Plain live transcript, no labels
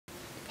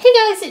Hey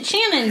guys, it's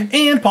Shannon.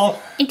 And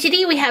Paul. And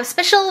today we have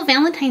special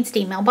Valentine's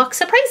Day mailbox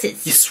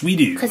surprises. Yes, we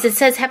do. Because it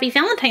says Happy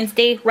Valentine's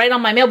Day right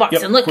on my mailbox.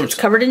 Yep, and look, it's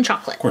covered in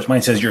chocolate. Of course,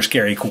 mine says you're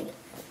scary cool.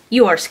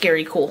 You are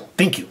scary cool.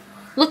 Thank you.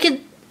 Look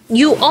at,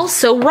 you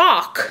also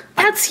rock.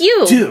 That's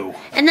you. Do.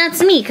 And that's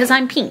me, because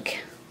I'm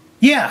pink.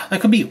 Yeah,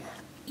 that could be you.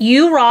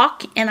 You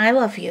rock, and I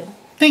love you.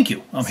 Thank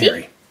you. I'm See?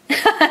 Harry.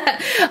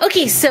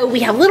 Okay, so we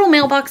have little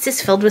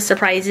mailboxes filled with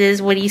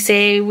surprises. What do you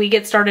say we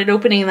get started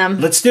opening them?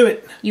 Let's do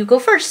it. You go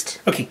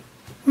first. Okay.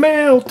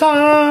 Mail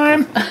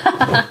time.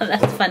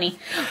 That's funny.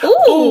 Ooh.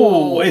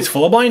 Oh, it's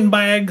full of blind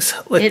bags.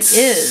 Let's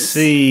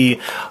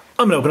see.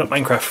 I'm going to open up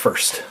Minecraft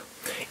first.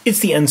 It's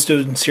the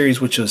Endstone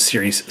series, which is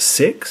series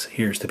 6.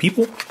 Here's the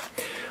people.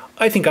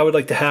 I think I would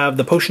like to have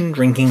the potion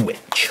drinking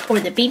witch. Or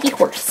the baby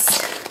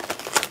horse.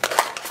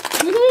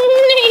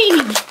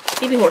 Nay.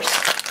 Baby horse.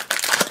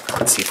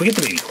 Let's see if we get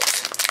the baby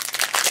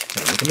horse.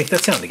 And we can make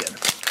that sound again.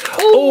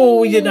 Oh,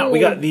 we did not. We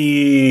got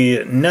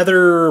the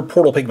Nether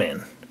Portal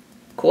Pigman.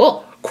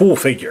 Cool. Cool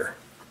figure.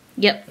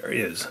 Yep. There he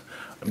is.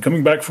 I'm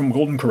coming back from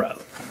Golden Corral.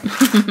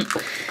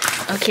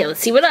 Okay, let's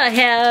see what I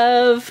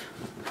have.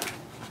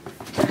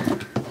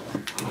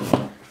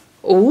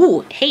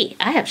 Ooh, hey,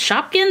 I have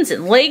Shopkins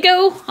and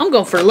Lego. I'm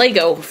going for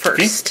Lego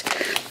first.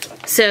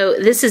 Okay. So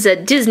this is a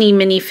Disney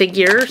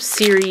minifigure,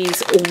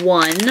 series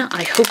 1.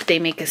 I hope they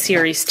make a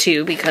series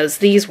 2 because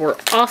these were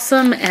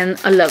awesome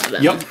and I love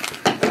them. Yep.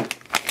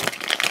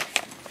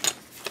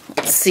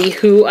 Let's see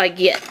who I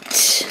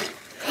get.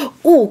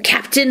 Ooh,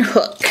 Captain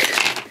Hook.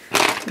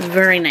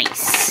 Very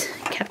nice.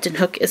 Captain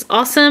Hook is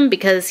awesome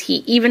because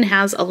he even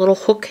has a little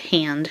hook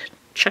hand.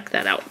 Check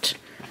that out.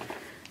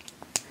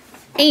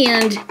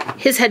 And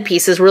his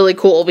headpiece is really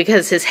cool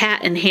because his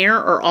hat and hair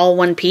are all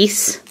one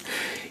piece.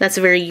 That's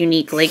a very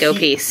unique Lego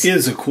piece. He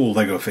is a cool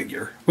Lego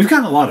figure. We've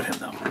gotten a lot of him,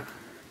 though.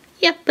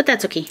 Yeah, but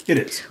that's okay. It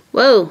is.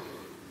 Whoa.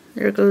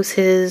 There goes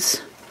his...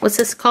 What's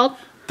this called?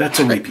 That's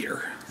a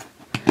rapier.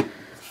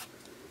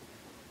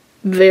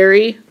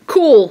 Very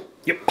cool.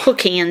 Yep.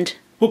 Hook hand.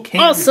 Hook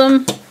hand.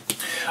 Awesome.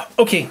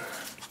 Okay.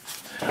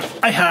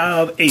 I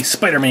have a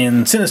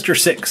Spider-Man Sinister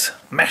 6.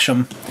 Mash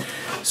 'em.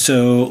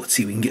 So, let's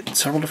see. We can get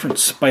several different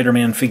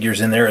Spider-Man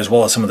figures in there as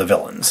well as some of the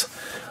villains.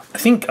 I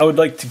think I would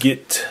like to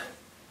get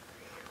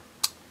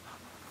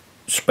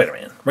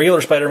Spider-Man.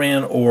 Regular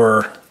Spider-Man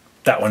or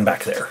that one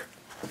back there.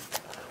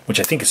 Which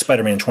I think is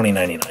Spider-Man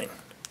 2099.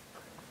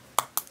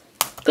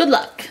 Good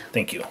luck.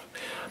 Thank you.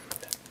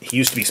 He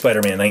used to be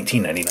Spider-Man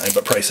 1999,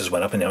 but prices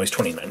went up and now he's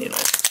 2099.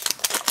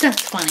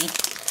 That's funny.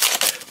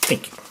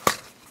 Thank you.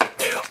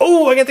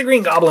 Oh, I got the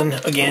Green Goblin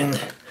again.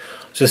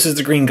 So this is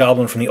the Green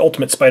Goblin from the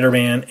Ultimate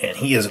Spider-Man, and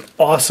he is an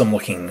awesome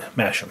looking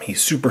Mash'em.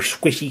 He's super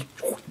squishy.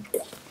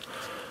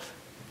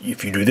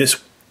 If you do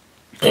this,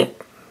 he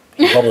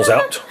bubbles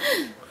out.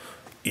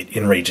 It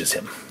enrages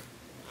him.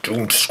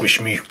 Don't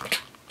squish me.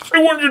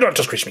 I want you not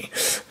to squish me.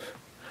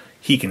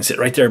 He can sit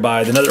right there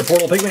by the Nether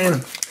Portal Pigman,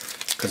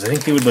 because I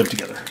think they would live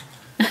together.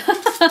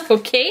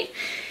 Okay.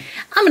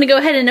 I'm going to go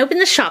ahead and open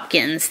the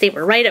Shopkins. They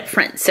were right up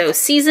front. So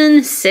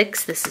Season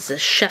 6, this is a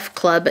Chef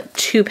Club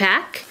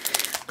 2-pack.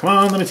 Come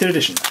on, limited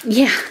edition.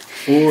 Yeah.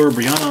 Or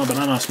Brianna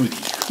Banana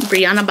Smoothie.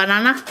 Brianna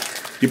Banana?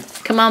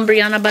 Yep. Come on,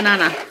 Brianna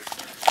Banana.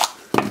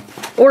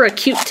 Or a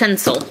cute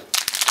tinsel.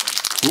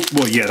 Oh,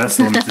 well, yeah, that's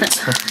the limited.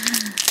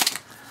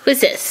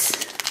 Who's this?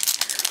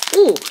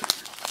 Ooh.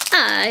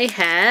 I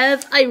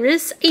have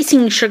Iris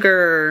Icing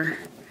Sugar.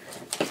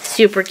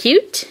 Super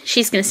cute.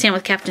 She's going to stand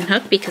with Captain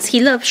Hook because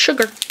he loves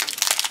sugar.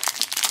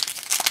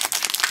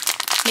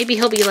 Maybe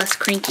he'll be less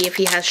cranky if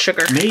he has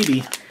sugar. Maybe.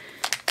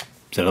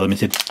 Is that a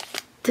limited?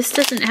 This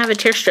doesn't have a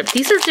tear strip.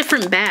 These are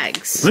different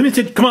bags.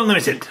 Limited? Come on,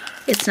 limited.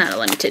 It's not a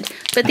limited.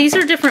 But these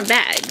are different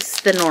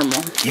bags than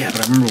normal. Yeah,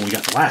 but I remember when we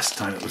got the last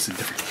time it was a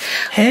different...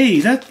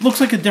 Hey, that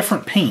looks like a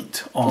different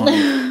paint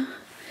on...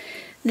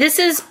 This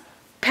is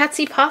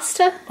Patsy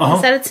Pasta? Uh-huh.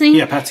 Is that its name?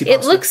 Yeah, Patsy Pasta.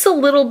 It looks a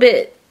little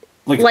bit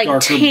like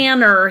darker...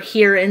 tanner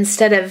here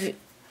instead of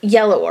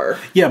yellower.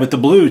 Yeah, but the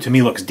blue to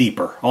me looks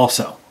deeper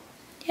also.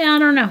 Yeah, I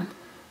don't know.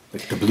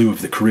 Like the blue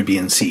of the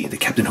Caribbean Sea that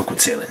Captain Hook would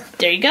sail in.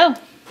 There you go.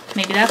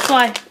 Maybe that's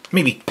why.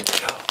 Maybe.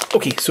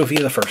 Okay,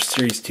 Sophia the First,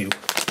 Series 2.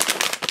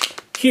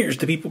 Here's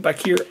the people back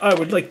here. I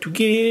would like to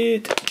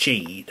get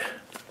Jade.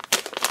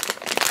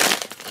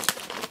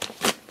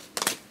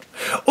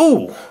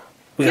 Oh!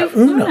 We got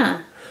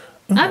Una.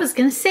 I was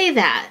going to say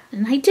that,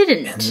 and I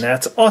didn't. And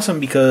that's awesome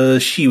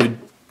because she would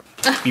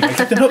be my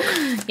Captain Hook.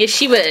 Yes,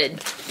 she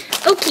would.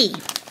 Okay,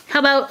 how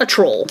about a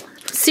troll?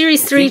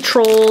 Series 3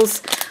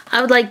 trolls. I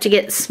would like to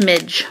get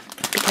Smidge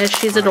because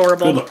she's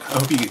adorable. Good luck. I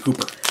hope you get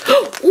Cooper.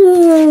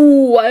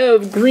 Ooh, I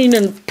have green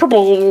and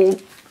purple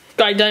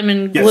Sky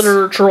Diamond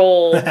glitter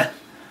troll.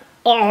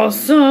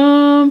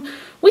 Awesome.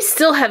 We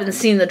still haven't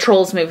seen the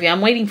Trolls movie.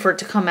 I'm waiting for it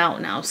to come out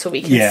now so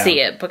we can see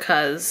it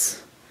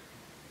because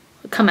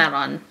it'll come out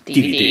on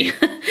DVD.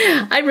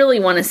 I really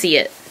want to see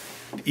it.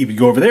 You would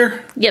go over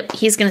there? Yep,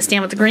 he's going to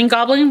stand with the Green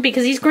Goblin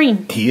because he's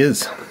green. He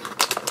is.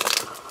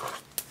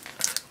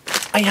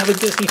 I have a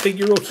Disney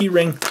figure key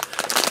ring.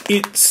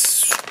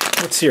 It's...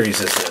 What series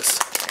is this?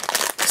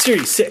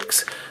 Series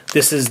 6.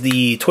 This is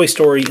the Toy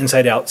Story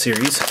Inside Out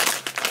series.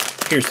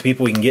 Here's the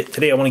people we can get.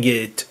 Today I want to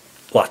get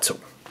Lotso.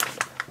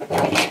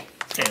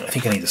 And I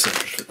think I need the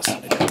scissors for this.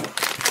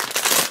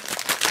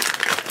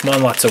 Come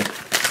on, Lotso.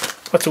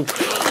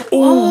 Lotso.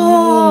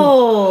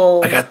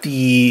 Oh! I got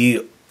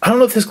the... I don't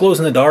know if this glows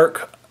in the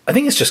dark. I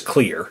think it's just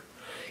clear.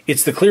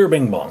 It's the clear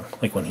Bing Bong.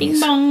 Like when Bing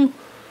bong.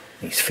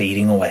 He's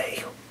fading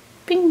away.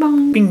 Bing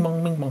bong. Bing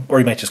bong, bing bong. Or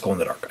he might just glow in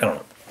the dark. I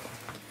don't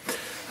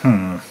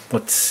know.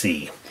 Let's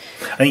see.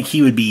 I think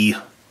he would be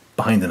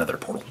behind another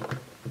portal.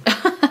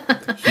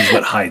 He's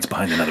what hides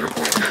behind another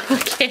portal.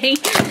 Okay.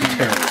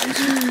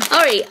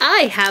 Alright,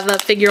 I have a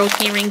figural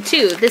keyring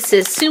too. This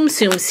is Tsum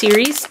Tsum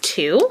Series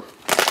 2.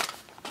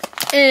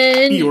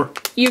 And Eeyore.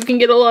 You can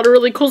get a lot of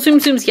really cool Tsum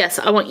Tsums. Yes,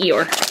 I want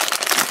Eeyore.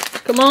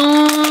 Come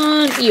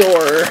on,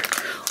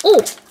 Eeyore. Oh,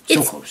 it's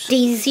So close.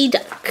 Daisy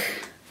Duck.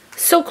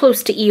 So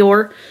close to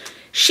Eeyore.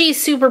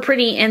 She's super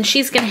pretty, and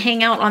she's going to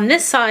hang out on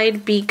this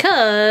side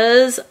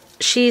because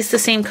she's the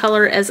same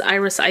color as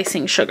Iris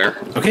Icing Sugar.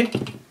 Okay.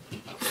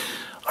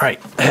 Alright,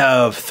 I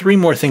have 3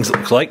 more things it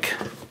looks like.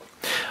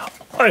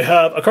 I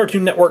have a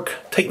Cartoon Network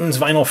Titans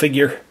vinyl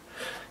figure.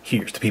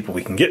 Here's the people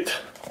we can get.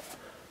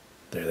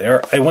 There they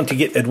are. I want to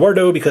get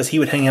Eduardo because he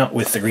would hang out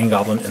with the Green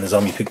Goblin and the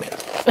Zombie Pigman.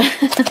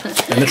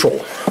 And the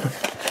Troll.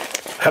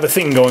 I have a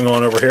thing going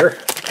on over here.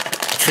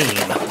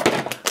 Theme.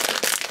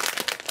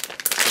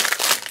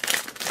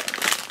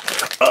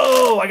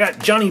 Oh, I got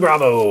Johnny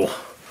Bravo.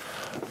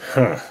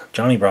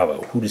 Johnny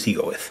Bravo. Who does he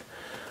go with?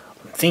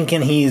 I'm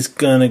thinking he's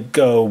gonna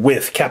go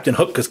with Captain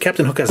Hook because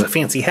Captain Hook has a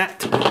fancy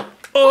hat.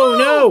 Oh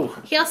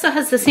no! He also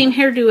has the same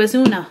hairdo as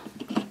Una.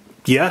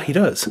 Yeah, he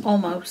does.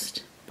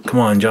 Almost. Come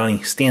on,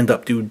 Johnny. Stand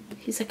up, dude.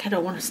 He's like, I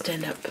don't want to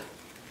stand up.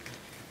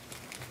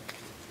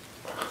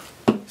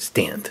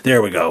 Stand.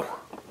 There we go.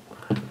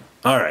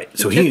 Alright,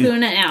 so Took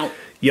Una out.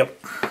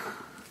 Yep.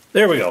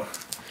 There we go.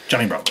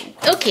 Johnny Bravo.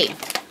 Okay.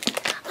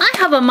 I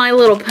have a My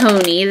Little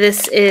Pony.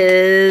 This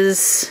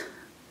is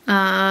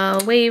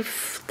wave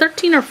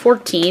 13 or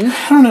 14.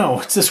 I don't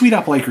know. It's the Sweet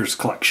Apple Acres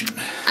collection.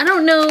 I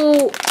don't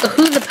know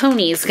who the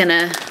pony is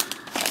gonna...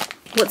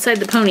 what side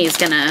the pony is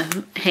gonna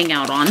hang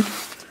out on.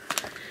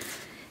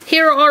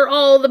 Here are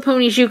all the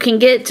ponies you can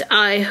get.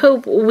 I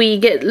hope we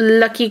get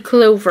Lucky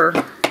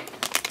Clover.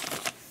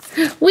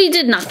 We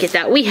did not get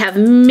that. We have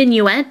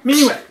Minuet.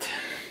 Minuet.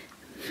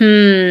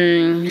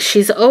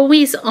 She's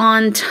always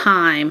on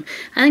time.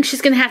 I think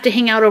she's going to have to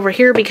hang out over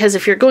here because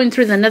if you're going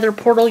through the nether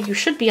portal, you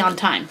should be on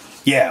time.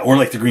 Yeah, or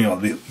like the green one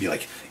will be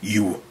like,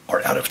 you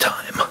are out of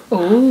time.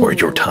 Ooh. Or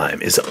your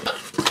time is up.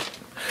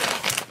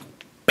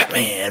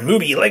 Batman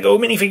movie Lego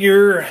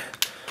minifigure.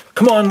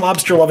 Come on,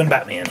 lobster loving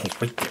Batman.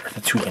 He's right there.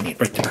 That's who I need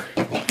right there.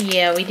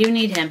 Yeah, we do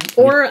need him.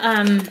 Or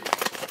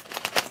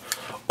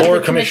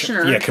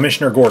Commissioner. Yeah,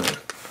 Commissioner Gordon.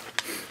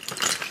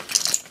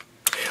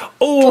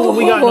 Oh,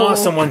 we got an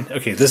awesome one.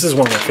 Okay, this is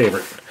one of my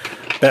favorite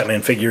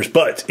Batman figures,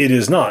 but it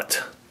is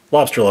not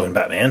lobster loving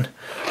Batman.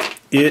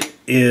 It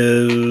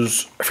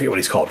is, I forget what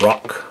he's called,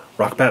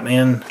 Rock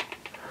Batman.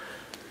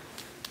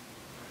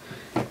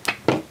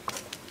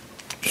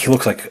 He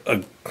looks like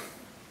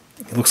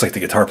the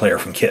guitar player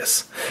from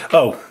Kiss.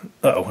 Oh,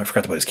 I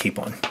forgot to put his cape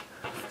on.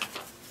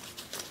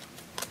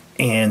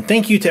 And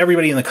thank you to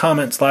everybody in the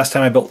comments last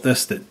time I built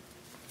this that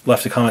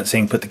left a comment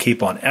saying put the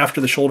cape on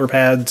after the shoulder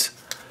pads.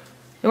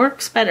 It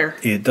works better.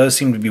 It does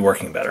seem to be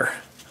working better.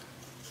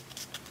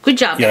 Good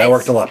job, Yeah, guys. that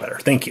worked a lot better.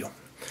 Thank you.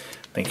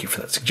 Thank you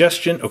for that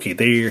suggestion. Okay,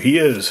 there he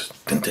is.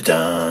 Dun, dun,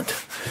 dun.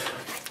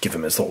 Give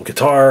him his little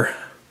guitar.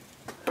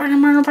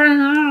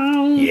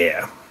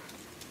 Yeah.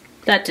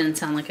 That didn't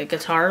sound like a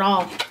guitar at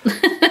all.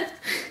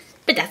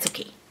 But that's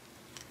okay.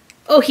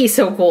 Oh, he's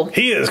so cool.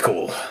 He is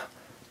cool.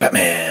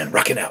 Batman,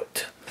 rocking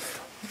out.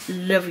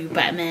 Love you,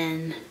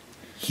 Batman.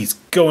 He's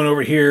going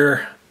over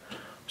here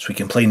so we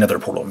can play Nether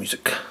Portal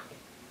music.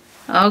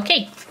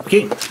 Okay.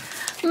 Okay.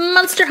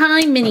 Monster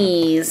High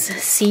Minis,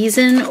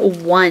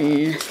 Season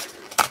 1.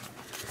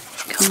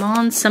 Come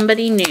on,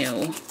 somebody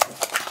new.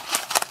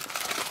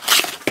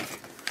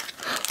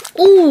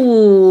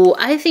 Ooh,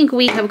 I think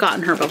we have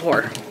gotten her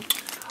before.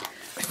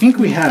 I think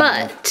we have.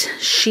 But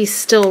she's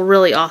still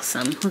really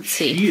awesome. Let's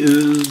see. She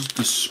is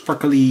the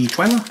sparkly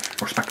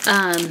Twyla or Spectre?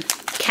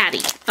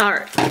 Caddy.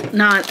 Or,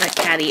 not a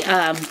Caddy.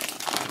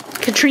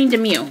 Katrine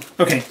Demue.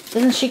 Okay.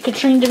 Isn't she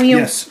Katrine Demue?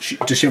 Yes.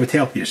 Does she have a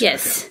tail? Yes.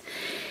 Yes.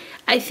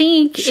 I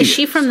think, is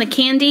she from the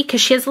Candy?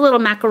 Because she has a little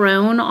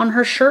macaron on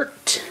her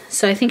shirt.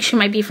 So I think she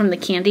might be from the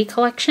Candy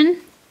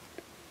collection.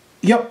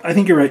 Yep, I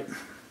think you're right.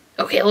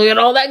 Okay, look at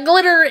all that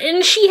glitter.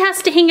 And she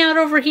has to hang out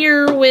over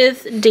here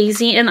with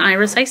Daisy and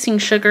Iris Icing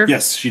Sugar.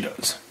 Yes, she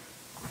does.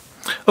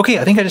 Okay,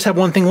 I think I just have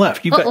one thing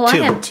left. You've got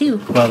two. I have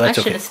two. Well, that's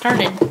I should okay. have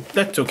started.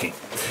 That's okay.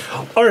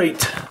 All right.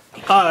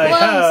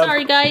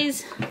 Sorry,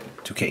 guys.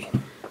 It's okay.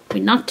 We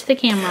knocked the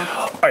camera.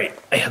 All right,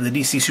 I have the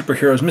DC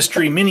Superheroes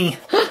Mystery Mini.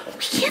 We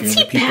can't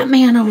see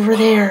Batman over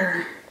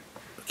there.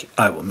 Okay,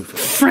 I will move it.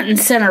 Front and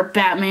center,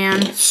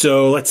 Batman.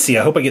 So let's see.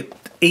 I hope I get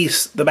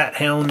Ace the Bat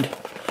Hound,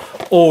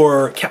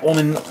 or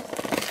Catwoman,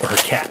 or her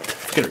cat.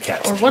 Forget her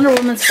cat. Or Wonder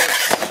Woman's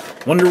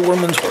horse. Wonder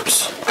Woman's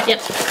horse. Yep.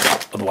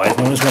 otherwise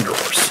known as Wonder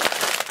Horse.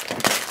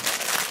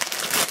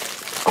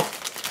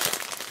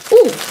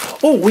 Ooh.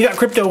 Oh, we got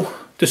Crypto,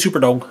 the super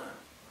dog.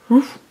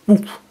 Woof,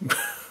 woof.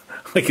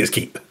 Like his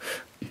cape.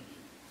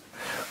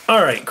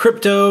 All right,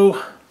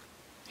 Crypto.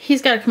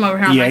 He's got to come over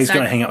here on my side. Yeah, he's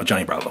going to hang out with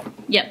Johnny Bravo.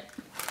 Yep.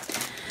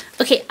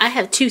 Okay, I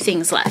have two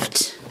things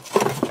left.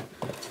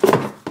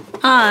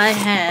 I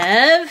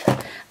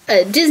have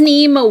a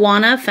Disney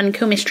Moana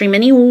Funko Mystery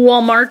Mini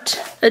Walmart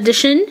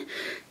edition.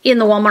 In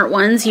the Walmart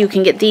ones, you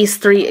can get these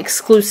 3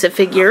 exclusive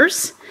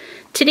figures.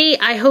 Today,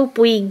 I hope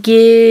we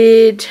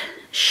get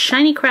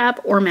Shiny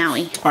Crab or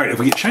Maui. All right, if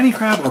we get Shiny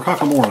Crab or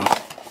Kakamora,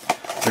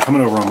 they're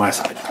coming over on my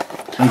side.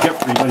 I think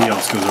everybody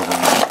else goes over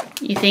on my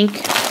side. You think?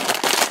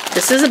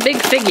 This is a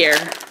big figure.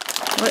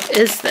 What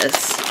is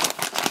this?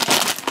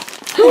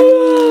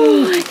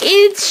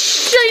 It's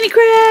Shiny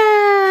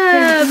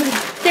Crab!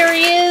 There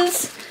he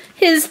is.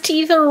 His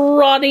teeth are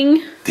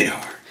rotting. They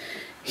are.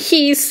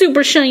 He's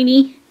super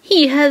shiny.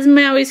 He has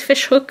Maui's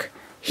fish hook.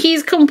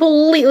 He's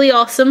completely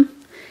awesome.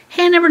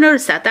 Hey, I never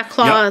noticed that. That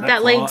claw, Yep,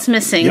 that leg's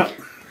missing. Yep.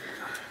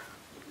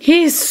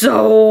 He's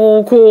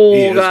so cool,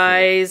 He is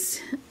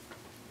guys.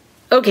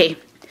 Cool. Okay,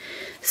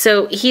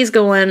 so he's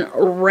going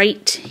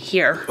right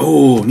here.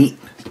 Oh, neat.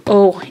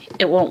 Oh,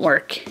 it won't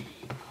work.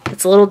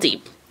 It's a little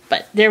deep.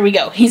 But there we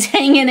go. He's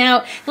hanging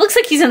out. It looks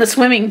like he's in a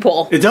swimming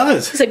pool. It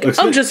does. He's like,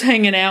 I'm just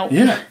hanging out.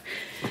 Yeah.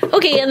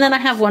 Okay, and then I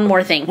have one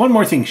more thing. One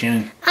more thing,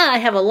 Shannon. I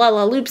have a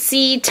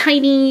Lalaloopsy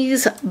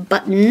Tiny's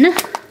button.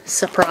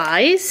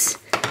 Surprise.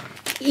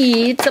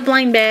 It's a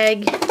blind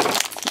bag.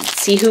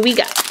 Let's see who we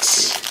got.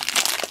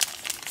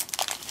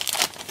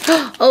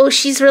 Oh,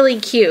 she's really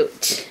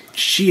cute.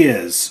 She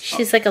is.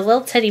 She's like a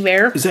little teddy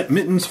bear. Is that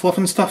Mittens Fluff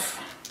and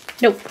Stuff?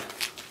 Nope.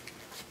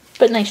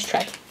 But nice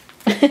try.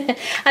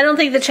 I don't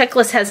think the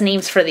checklist has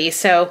names for these,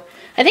 so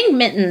I think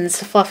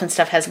Mittens Fluff and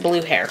Stuff has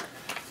blue hair.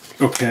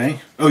 Okay.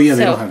 Oh yeah,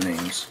 they don't have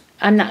names.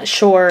 I'm not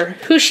sure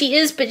who she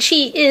is, but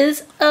she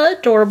is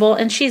adorable,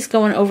 and she's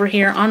going over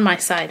here on my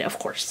side, of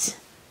course.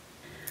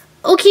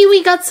 Okay,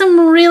 we got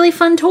some really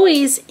fun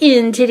toys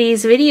in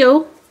today's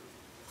video.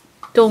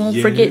 Don't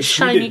forget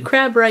Shiny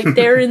Crab right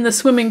there in the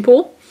swimming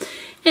pool.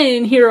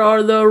 And here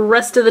are the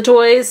rest of the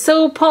toys.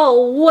 So,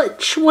 Paul,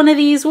 which one of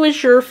these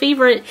was your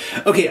favorite?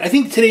 Okay, I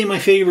think today my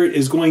favorite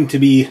is going to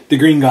be the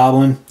Green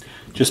Goblin,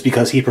 just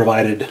because he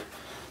provided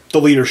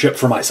the leadership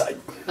for my side.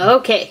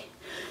 Okay.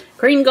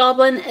 Green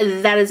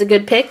Goblin, that is a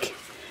good pick.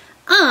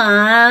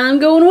 I'm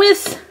going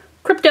with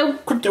Crypto.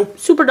 Crypto.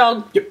 Super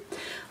Dog. Yep.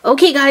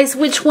 Okay, guys,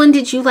 which one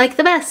did you like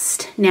the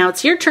best? Now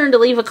it's your turn to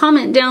leave a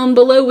comment down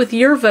below with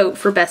your vote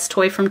for best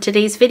toy from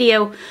today's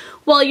video.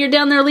 While you're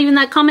down there leaving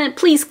that comment,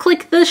 please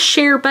click the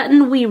share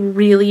button. We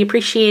really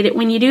appreciate it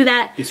when you do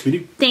that. Yes, we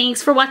do.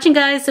 Thanks for watching,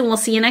 guys, and we'll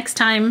see you next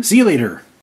time. See you later.